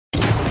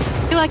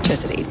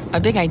Electricity, a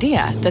big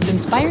idea that's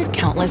inspired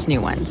countless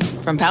new ones.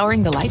 From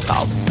powering the light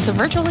bulb to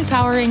virtually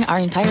powering our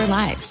entire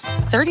lives.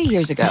 30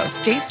 years ago,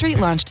 State Street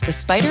launched the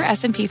SPDR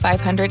S&P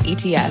 500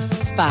 ETF,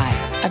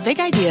 SPY. A big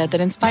idea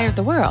that inspired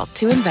the world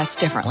to invest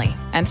differently.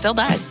 And still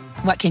does.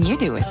 What can you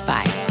do with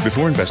SPY?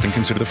 Before investing,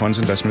 consider the fund's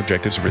investment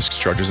objectives, risks,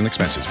 charges, and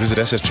expenses. Visit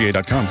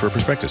ssga.com for a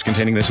prospectus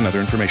containing this and other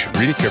information.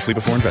 Read it carefully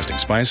before investing.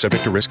 SPY is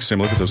subject to risks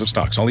similar to those of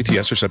stocks. All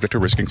ETFs are subject to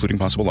risk, including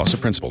possible loss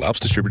of principal. Alps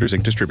Distributors,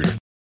 Inc. Distributor.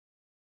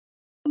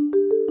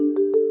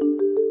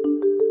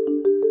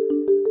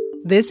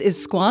 This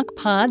is Squawk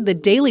Pod, the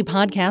daily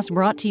podcast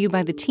brought to you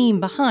by the team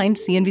behind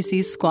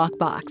CNBC's Squawk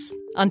Box.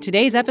 On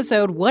today's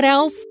episode, what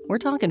else? We're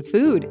talking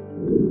food.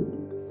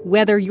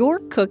 Whether you're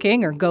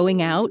cooking or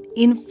going out,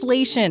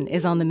 inflation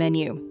is on the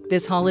menu.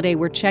 This holiday,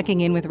 we're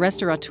checking in with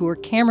restaurateur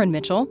Cameron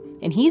Mitchell,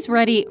 and he's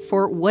ready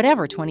for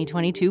whatever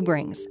 2022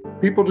 brings.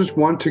 People just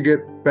want to get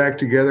back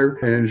together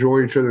and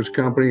enjoy each other's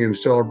company and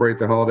celebrate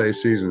the holiday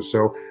season.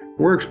 So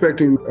we're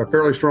expecting a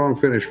fairly strong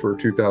finish for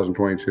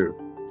 2022.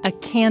 A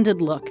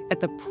candid look at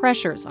the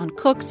pressures on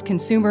cooks,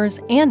 consumers,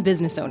 and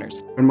business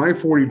owners. In my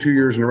 42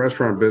 years in the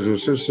restaurant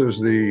business, this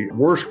is the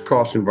worst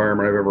cost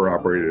environment I've ever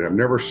operated in. I've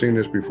never seen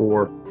this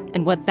before.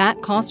 And what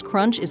that cost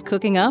crunch is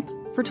cooking up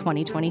for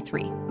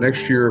 2023.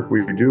 Next year, if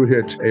we do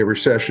hit a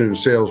recession and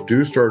sales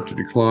do start to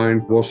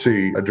decline, we'll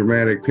see a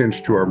dramatic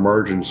pinch to our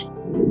margins.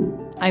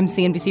 I'm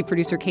CNBC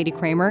producer Katie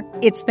Kramer.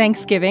 It's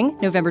Thanksgiving,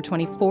 November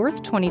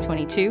 24th,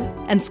 2022,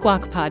 and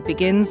Squawk Pod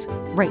begins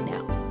right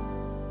now.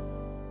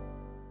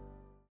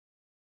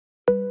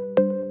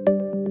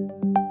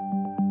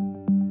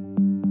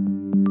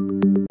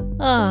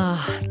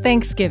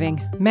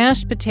 Thanksgiving.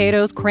 Mashed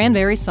potatoes,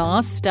 cranberry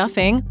sauce,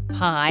 stuffing,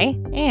 pie,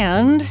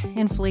 and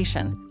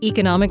inflation.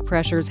 Economic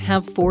pressures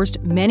have forced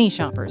many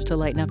shoppers to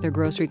lighten up their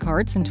grocery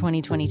carts in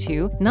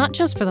 2022. Not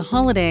just for the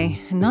holiday,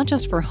 and not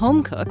just for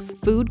home cooks.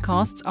 Food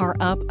costs are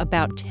up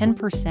about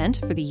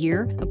 10% for the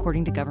year,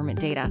 according to government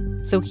data.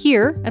 So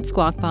here at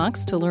Squawk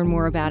Box, to learn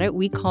more about it,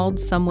 we called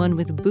someone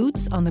with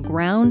boots on the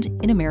ground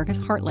in America's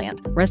heartland,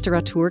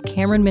 restaurateur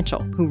Cameron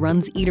Mitchell, who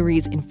runs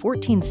eateries in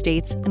 14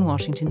 states and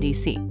Washington,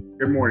 D.C.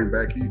 Good morning,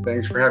 Becky.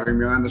 Thanks for having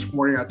me on this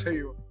morning. I'll tell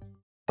you.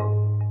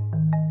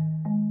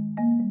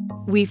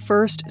 We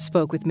first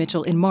spoke with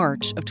Mitchell in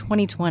March of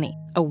 2020,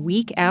 a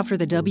week after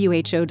the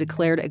WHO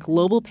declared a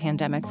global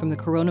pandemic from the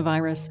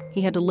coronavirus.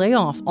 He had to lay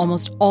off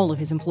almost all of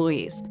his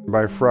employees.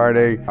 By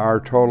Friday, our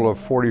total of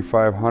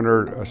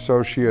 4,500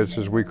 associates,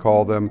 as we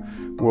call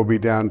them, will be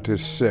down to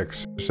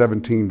 6.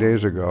 17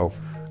 days ago,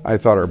 I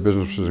thought our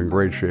business was in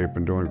great shape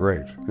and doing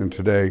great. And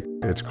today,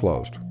 it's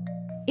closed.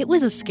 It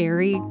was a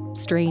scary,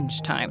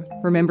 strange time.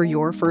 Remember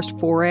your first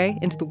foray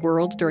into the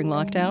world during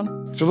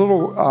lockdown? It's a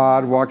little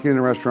odd walking in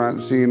a restaurant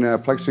and seeing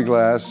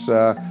plexiglass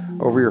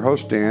over your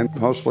host stand.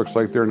 The host looks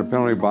like they're in the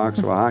penalty box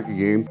of a hockey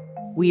game.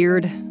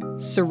 Weird,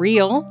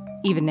 surreal,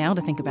 even now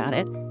to think about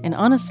it, and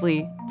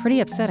honestly, pretty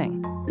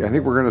upsetting. I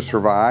think we're going to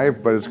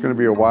survive, but it's going to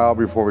be a while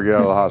before we get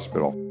out of the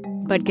hospital.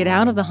 But get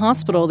out of the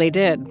hospital they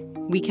did.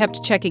 We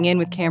kept checking in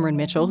with Cameron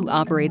Mitchell, who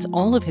operates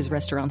all of his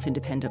restaurants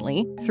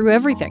independently, through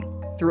everything.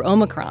 Through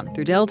Omicron,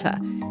 through Delta,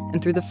 and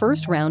through the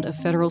first round of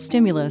federal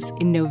stimulus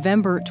in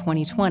November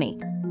 2020.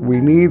 We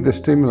need the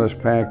stimulus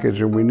package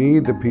and we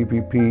need the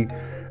PPP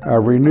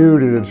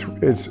renewed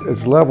at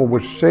its level,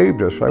 which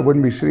saved us. I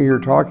wouldn't be sitting here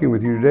talking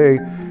with you today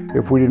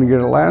if we didn't get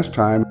it last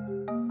time.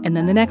 And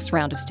then the next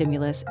round of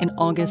stimulus in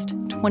August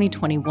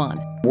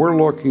 2021. We're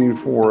looking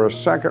for a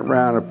second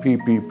round of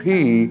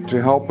PPP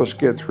to help us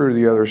get through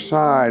the other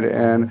side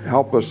and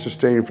help us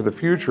sustain for the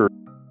future.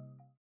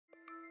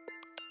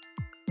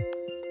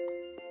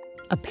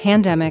 A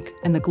pandemic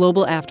and the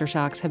global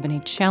aftershocks have been a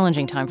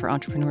challenging time for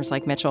entrepreneurs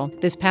like Mitchell.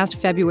 This past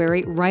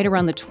February, right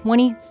around the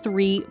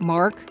 23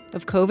 mark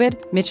of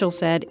COVID, Mitchell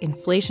said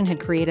inflation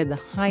had created the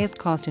highest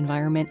cost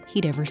environment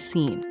he'd ever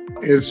seen.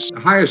 It's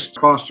the highest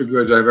cost of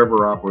goods I've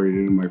ever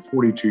operated in my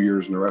 42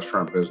 years in the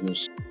restaurant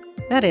business.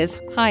 That is,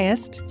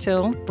 highest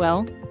till,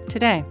 well,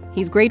 today.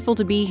 He's grateful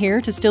to be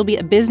here, to still be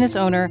a business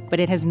owner, but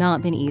it has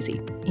not been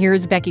easy.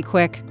 Here's Becky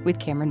Quick with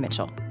Cameron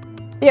Mitchell.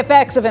 The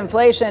effects of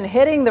inflation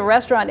hitting the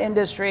restaurant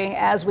industry,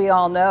 as we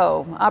all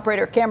know.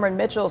 Operator Cameron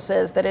Mitchell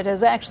says that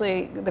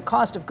the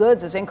cost of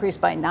goods has increased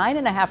by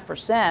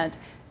 9.5%.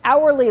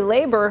 Hourly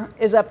labor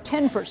is up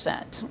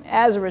 10%.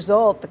 As a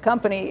result, the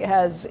company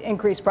has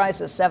increased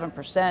prices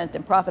 7%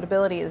 and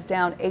profitability is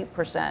down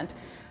 8%.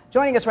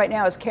 Joining us right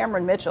now is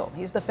Cameron Mitchell.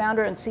 He's the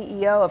founder and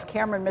CEO of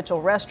Cameron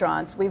Mitchell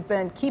Restaurants. We've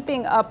been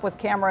keeping up with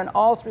Cameron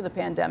all through the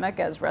pandemic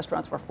as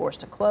restaurants were forced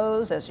to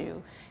close, as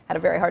you had a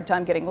very hard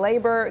time getting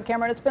labor.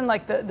 Cameron, it's been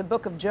like the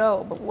book of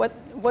Job.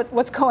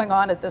 What's going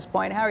on at this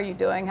point? How are you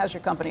doing? How's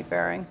your company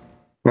faring?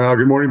 Well,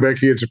 good morning,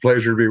 Becky. It's a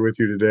pleasure to be with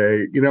you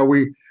today. You know,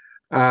 when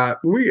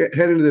we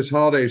head into this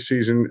holiday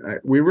season,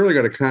 we really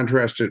got to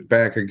contrast it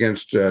back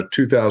against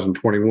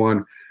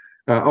 2021.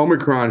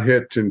 Omicron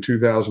hit in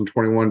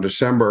 2021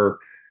 December.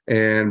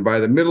 And by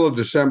the middle of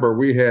December,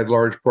 we had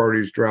large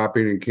parties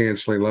dropping and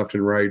canceling left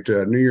and right.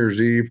 New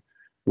Year's Eve,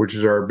 which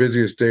is our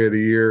busiest day of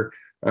the year,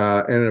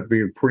 ended up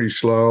being pretty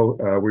slow.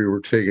 We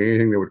were taking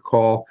anything that would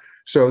call.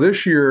 So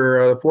this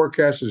year, the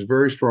forecast is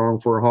very strong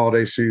for a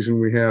holiday season.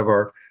 We have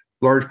our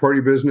large party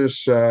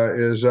business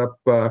is up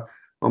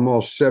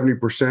almost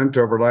 70%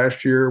 over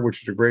last year,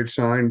 which is a great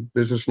sign.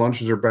 Business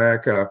lunches are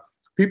back.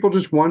 People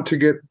just want to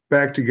get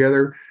back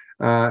together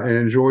and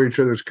enjoy each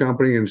other's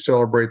company and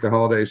celebrate the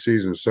holiday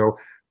season. So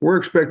we're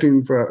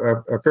expecting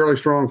a fairly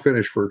strong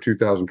finish for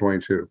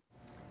 2022.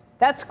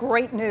 That's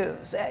great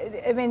news.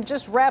 I mean,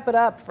 just wrap it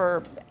up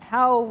for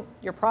how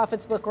your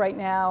profits look right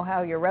now,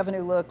 how your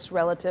revenue looks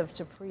relative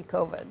to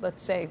pre-COVID,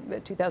 let's say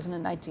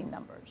 2019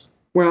 numbers.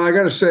 Well, I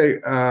got to say,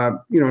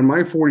 in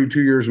my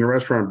 42 years in the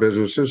restaurant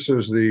business, this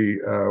is the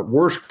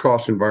worst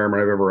cost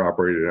environment I've ever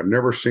operated in. I've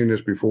never seen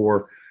this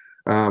before.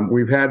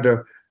 We've had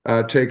to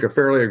take a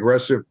fairly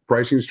aggressive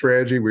pricing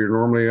strategy. We're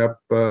normally up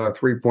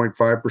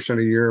 3.5%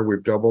 a year.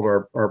 We've doubled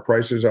our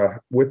prices.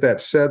 With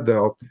that said,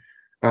 though,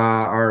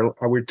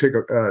 we take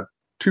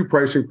two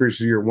price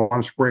increases a year,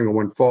 one spring and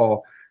one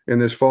fall. In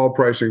this fall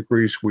price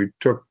increase, we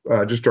took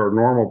just our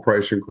normal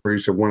price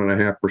increase of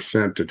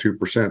 1.5% to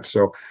 2%.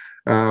 So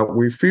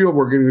we feel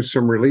we're getting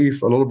some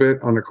relief a little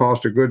bit on the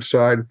cost of goods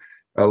side.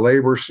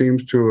 Labor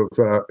seems to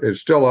have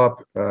is still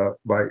up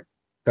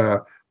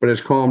but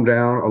it's calmed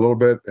down a little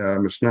bit.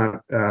 It's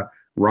not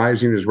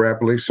rising as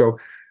rapidly. So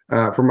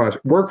from a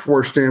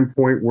workforce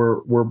standpoint,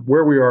 we're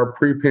where we are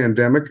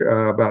pre-pandemic,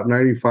 about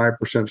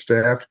 95%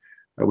 staffed.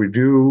 We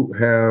do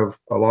have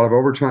a lot of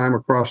overtime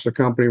across the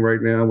company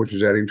right now, which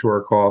is adding to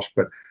our cost.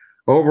 But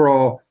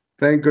overall,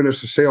 thank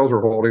goodness the sales are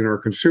holding, our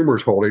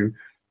consumers holding.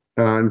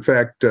 In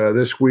fact,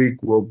 this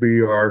week will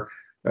be our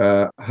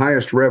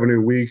highest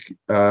revenue week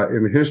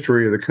in the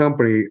history of the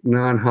company,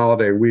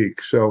 non-holiday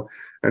week. So,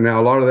 and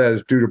now a lot of that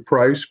is due to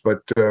price,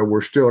 but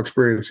we're still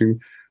experiencing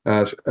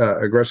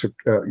aggressive,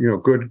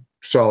 good,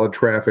 solid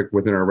traffic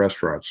within our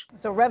restaurants.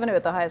 So revenue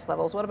at the highest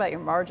levels. What about your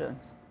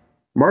margins?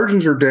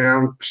 Margins are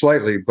down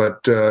slightly,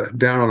 but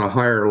down on a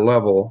higher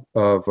level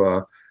of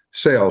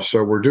sales.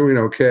 So we're doing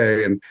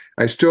okay. And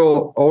I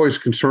still always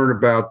concerned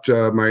about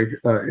my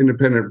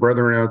independent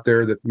brethren out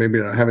there that maybe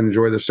not haven't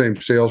enjoyed the same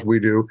sales we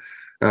do,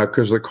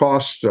 because the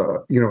costs,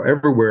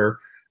 everywhere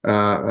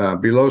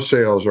below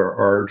sales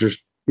are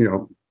just,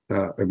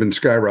 have been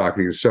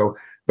skyrocketing. So,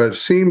 but it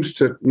seems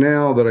to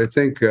now that I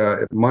think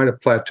it might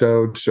have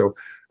plateaued. So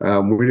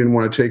we didn't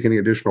want to take any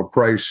additional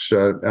price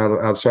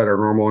outside our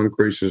normal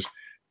increases,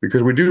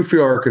 because we do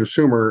feel our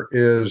consumer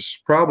is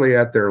probably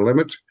at their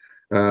limit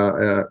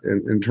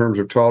in terms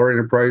of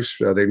tolerating price.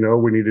 They know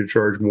we need to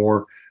charge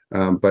more,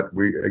 but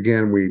we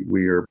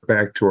are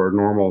back to our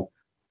normal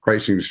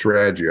pricing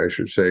strategy, I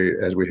should say,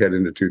 as we head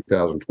into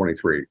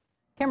 2023.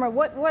 Cameron,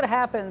 what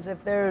happens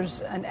if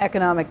there's an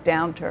economic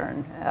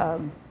downturn,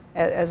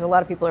 as a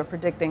lot of people are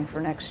predicting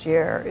for next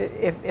year?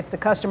 If the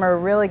customer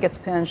really gets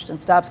pinched and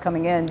stops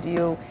coming in, do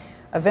you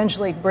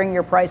eventually bring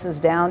your prices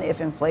down if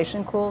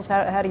inflation cools?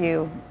 How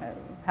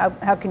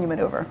can you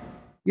maneuver?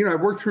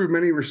 I've worked through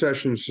many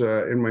recessions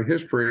in my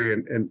history,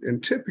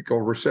 and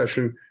typical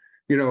recession,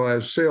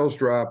 as sales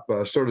drop,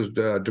 so does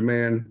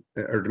demand,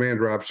 or demand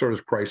drops, so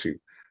does pricing.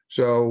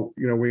 So,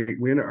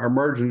 our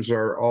margins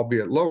are,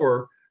 albeit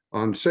lower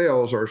on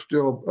sales, are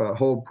still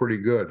hold pretty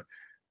good.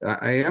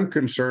 I am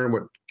concerned.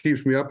 What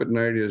keeps me up at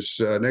night is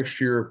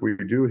next year, if we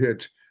do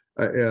hit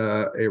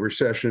a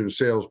recession and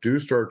sales do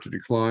start to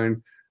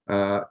decline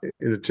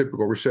in a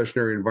typical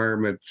recessionary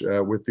environment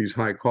with these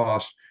high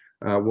costs,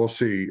 we'll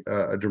see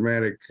a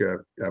dramatic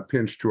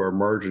pinch to our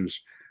margins.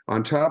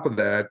 On top of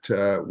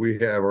that, we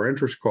have our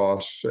interest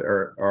costs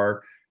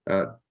are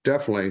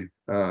definitely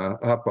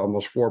up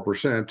almost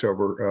 4%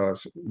 over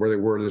where they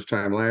were this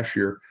time last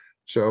year.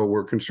 So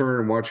we're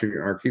concerned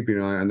and keeping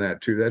an eye on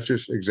that too. That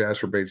just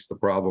exacerbates the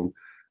problem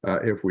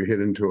if we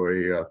hit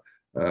into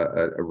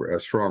a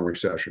strong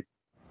recession.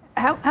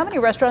 How many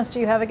restaurants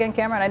do you have again,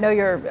 Cameron? I know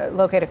you're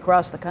located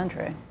across the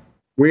country.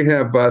 We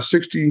have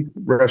 60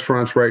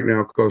 restaurants right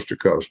now, coast to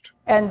coast.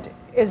 And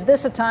is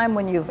this a time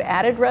when you've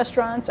added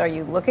restaurants? Are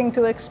you looking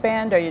to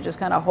expand? Are you just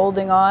kind of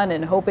holding on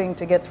and hoping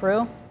to get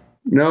through?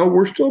 No,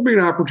 we're still being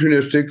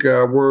opportunistic.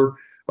 We're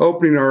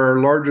opening our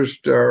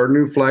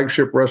new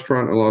flagship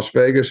restaurant in Las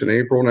Vegas in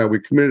April. Now, we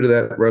committed to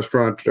that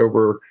restaurant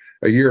over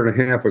a year and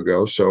a half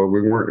ago, so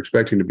we weren't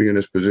expecting to be in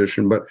this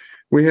position. But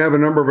we have a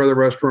number of other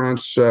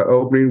restaurants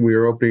opening. We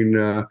are opening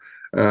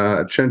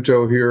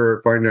Cento here,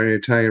 a fine dining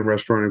Italian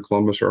restaurant in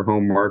Columbus, our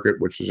home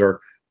market, which is our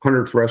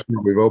 100th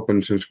restaurant we've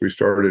opened since we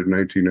started in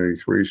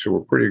 1993. So we're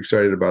pretty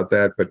excited about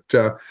that. But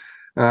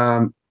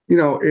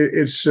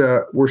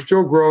we're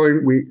still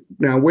growing.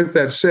 Now, with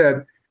that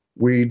said,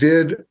 we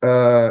did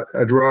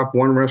drop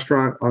one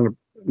restaurant on the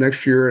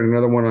next year and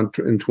another one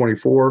in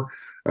 24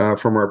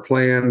 from our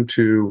plan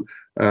to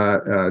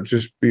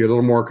just be a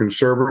little more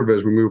conservative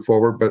as we move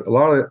forward. But a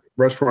lot of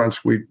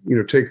restaurants, we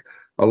take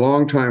a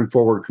long time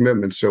forward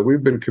commitment. So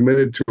we've been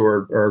committed to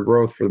our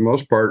growth for the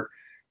most part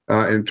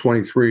in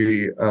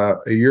 23 a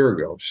year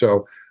ago.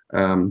 So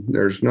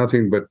there's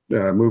nothing but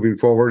moving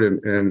forward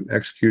and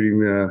executing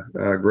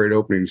great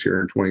openings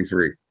here in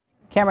 23.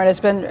 Cameron, it's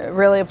been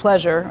really a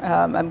pleasure.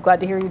 I'm glad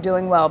to hear you're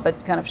doing well,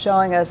 but kind of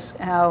showing us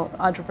how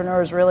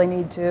entrepreneurs really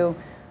need to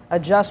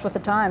adjust with the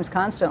times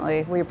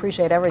constantly. We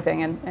appreciate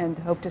everything and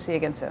hope to see you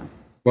again soon.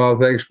 Well,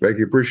 thanks,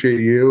 Becky. Appreciate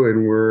you.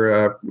 And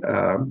we're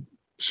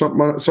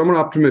somewhat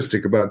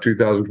optimistic about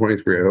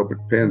 2023. I hope it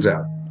pans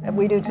out.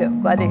 We do too.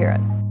 Glad to hear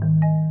it.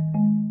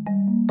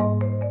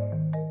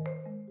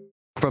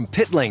 From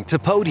pit lane to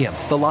podium,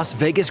 the Las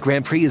Vegas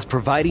Grand Prix is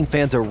providing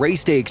fans a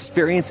race day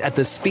experience at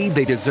the speed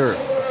they deserve.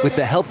 With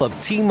the help of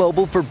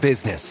T-Mobile for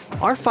Business,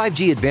 our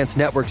 5G advanced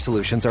network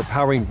solutions are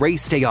powering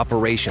race day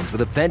operations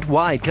with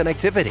event-wide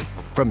connectivity.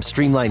 From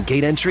streamlined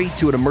gate entry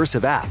to an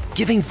immersive app,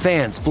 giving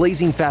fans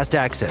blazing fast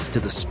access to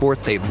the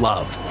sport they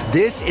love.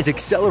 This is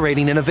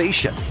accelerating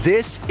innovation.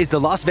 This is the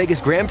Las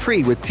Vegas Grand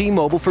Prix with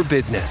T-Mobile for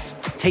Business.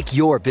 Take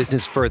your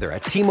business further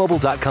at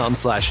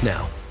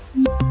T-Mobile.com/now.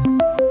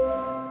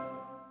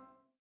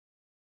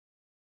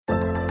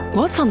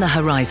 What's on the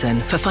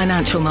horizon for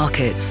financial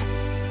markets?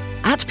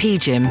 At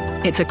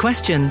PGIM, it's a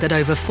question that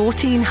over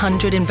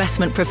 1,400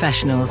 investment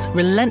professionals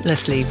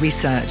relentlessly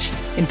research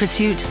in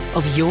pursuit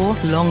of your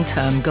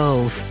long-term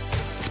goals.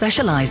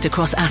 Specialized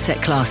across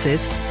asset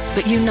classes,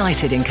 but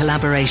united in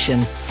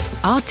collaboration,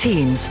 our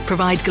teams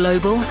provide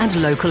global and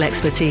local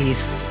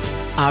expertise.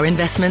 Our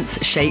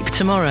investments shape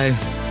tomorrow,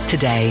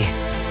 today.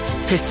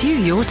 Pursue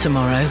your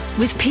tomorrow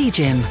with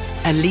PGIM,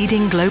 a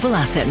leading global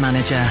asset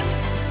manager.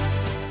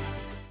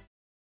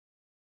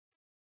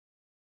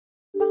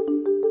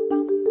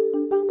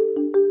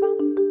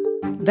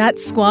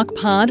 That's Squawk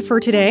Pod for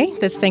today,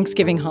 this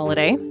Thanksgiving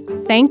holiday.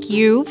 Thank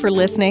you for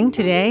listening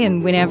today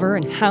and whenever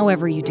and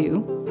however you do.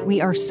 We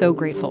are so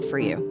grateful for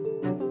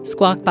you.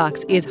 Squawk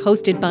Box is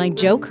hosted by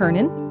Joe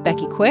Kernan,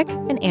 Becky Quick,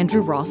 and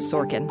Andrew Ross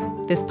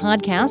Sorkin. This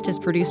podcast is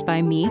produced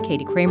by me,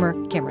 Katie Kramer,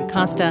 Cameron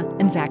Costa,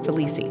 and Zach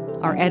Velisi.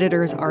 Our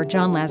editors are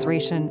John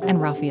Lazaration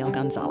and Rafael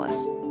Gonzalez.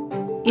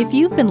 If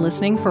you've been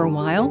listening for a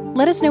while,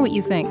 let us know what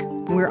you think.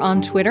 We're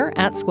on Twitter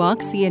at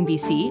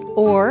SquawkCNBC,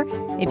 or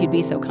if you'd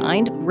be so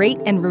kind, rate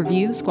and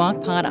review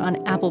Squawk Pod on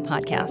Apple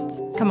Podcasts.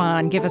 Come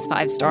on, give us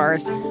 5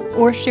 stars,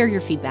 or share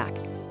your feedback.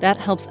 That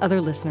helps other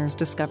listeners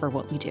discover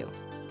what we do.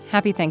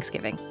 Happy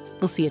Thanksgiving.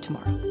 We'll see you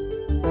tomorrow.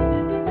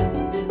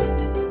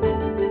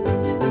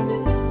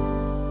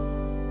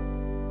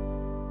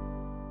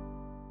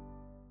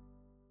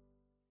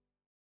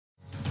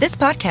 This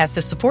podcast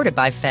is supported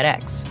by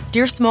FedEx.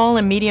 Dear small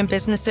and medium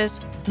businesses,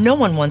 no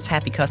one wants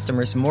happy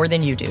customers more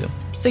than you do.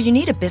 So you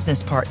need a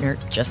business partner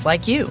just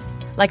like you.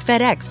 Like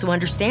FedEx, who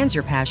understands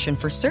your passion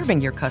for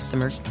serving your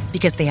customers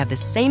because they have the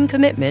same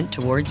commitment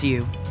towards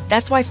you.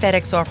 That's why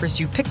FedEx offers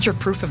you picture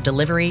proof of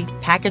delivery,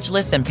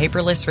 packageless and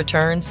paperless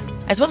returns,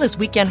 as well as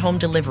weekend home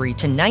delivery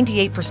to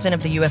 98%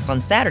 of the U.S.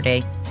 on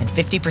Saturday and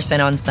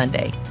 50% on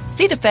Sunday.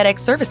 See the FedEx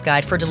service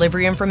guide for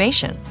delivery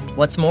information.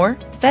 What's more,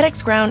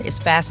 FedEx Ground is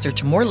faster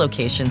to more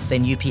locations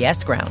than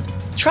UPS Ground.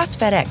 Trust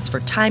FedEx for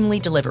timely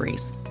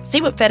deliveries.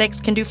 See what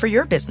FedEx can do for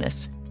your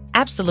business.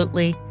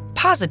 Absolutely,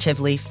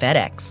 positively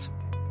FedEx.